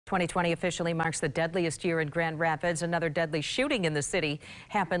2020 officially marks the deadliest year in Grand Rapids. Another deadly shooting in the city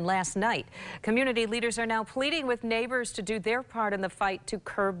happened last night. Community leaders are now pleading with neighbors to do their part in the fight to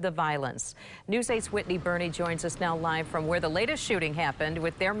curb the violence. News 8's Whitney Burney joins us now live from where the latest shooting happened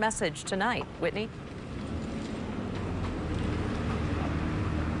with their message tonight. Whitney?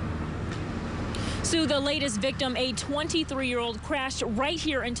 Sue, the latest victim, a 23-year-old, crashed right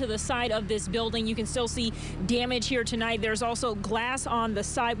here into the side of this building. You can still see damage here tonight. There's also glass on the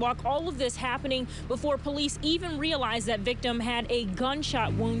sidewalk. All of this happening before police even realized that victim had a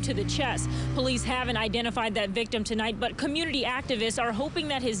gunshot wound to the chest. Police haven't identified that victim tonight, but community activists are hoping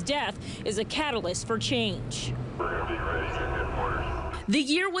that his death is a catalyst for change. The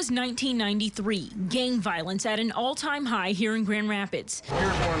year was 1993. Gang violence at an all-time high here in Grand Rapids. You're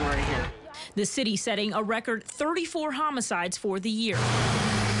born right here. The city setting a record 34 homicides for the year.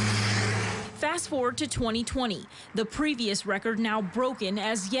 Fast forward to 2020. The previous record now broken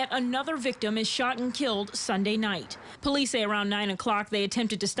as yet another victim is shot and killed Sunday night. Police say around 9 o'clock they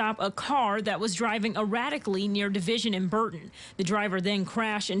attempted to stop a car that was driving erratically near Division and Burton. The driver then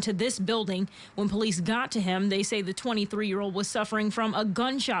crashed into this building. When police got to him, they say the 23-year-old was suffering from a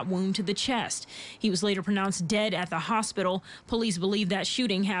gunshot wound to the chest. He was later pronounced dead at the hospital. Police believe that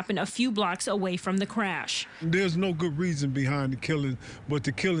shooting happened a few blocks away from the crash. There's no good reason behind the killing, but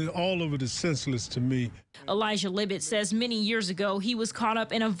the killing, all of it is senseless to me. Elijah Libet says many years ago he was caught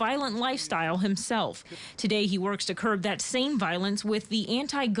up in a violent lifestyle himself. Today he works to curb that same violence with the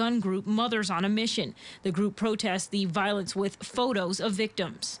anti-gun group Mothers on a Mission. The group protests the violence with photos of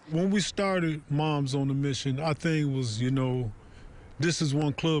victims. When we started Moms on a Mission, our thing was, this is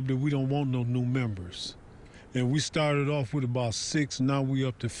one club that we don't want no new members. And we started off with about 6, now we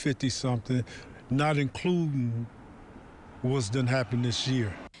up to 50-something, not including what's done happened this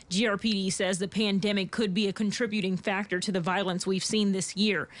year. GRPD says the pandemic could be a contributing factor to the violence we've seen this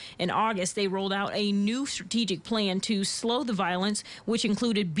year. In August, they rolled out a new strategic plan to slow the violence, which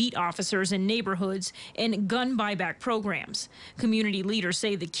included beat officers in neighborhoods and gun buyback programs. Community leaders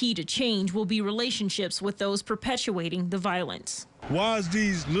say the key to change will be relationships with those perpetuating the violence. Why is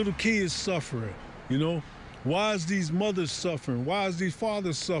these little kids suffering? Why is these mothers suffering? Why is these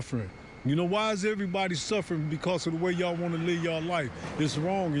fathers suffering? Why is everybody suffering because of the way y'all want to live your life? It's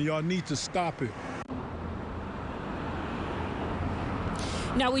wrong and y'all need to stop it.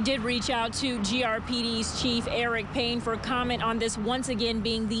 Now, we did reach out to GRPD's Chief Eric Payne for comment on this once again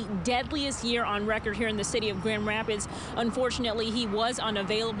being the deadliest year on record here in the city of Grand Rapids. Unfortunately, he was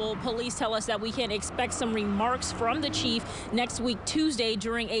unavailable. Police tell us that we can expect some remarks from the chief next week, Tuesday,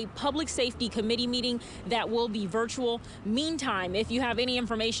 during a public safety committee meeting that will be virtual. Meantime, if you have any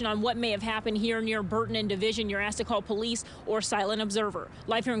information on what may have happened here near Burton and Division, you're asked to call police or Silent Observer.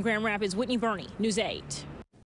 Live here in Grand Rapids, Whitney Burney, News 8.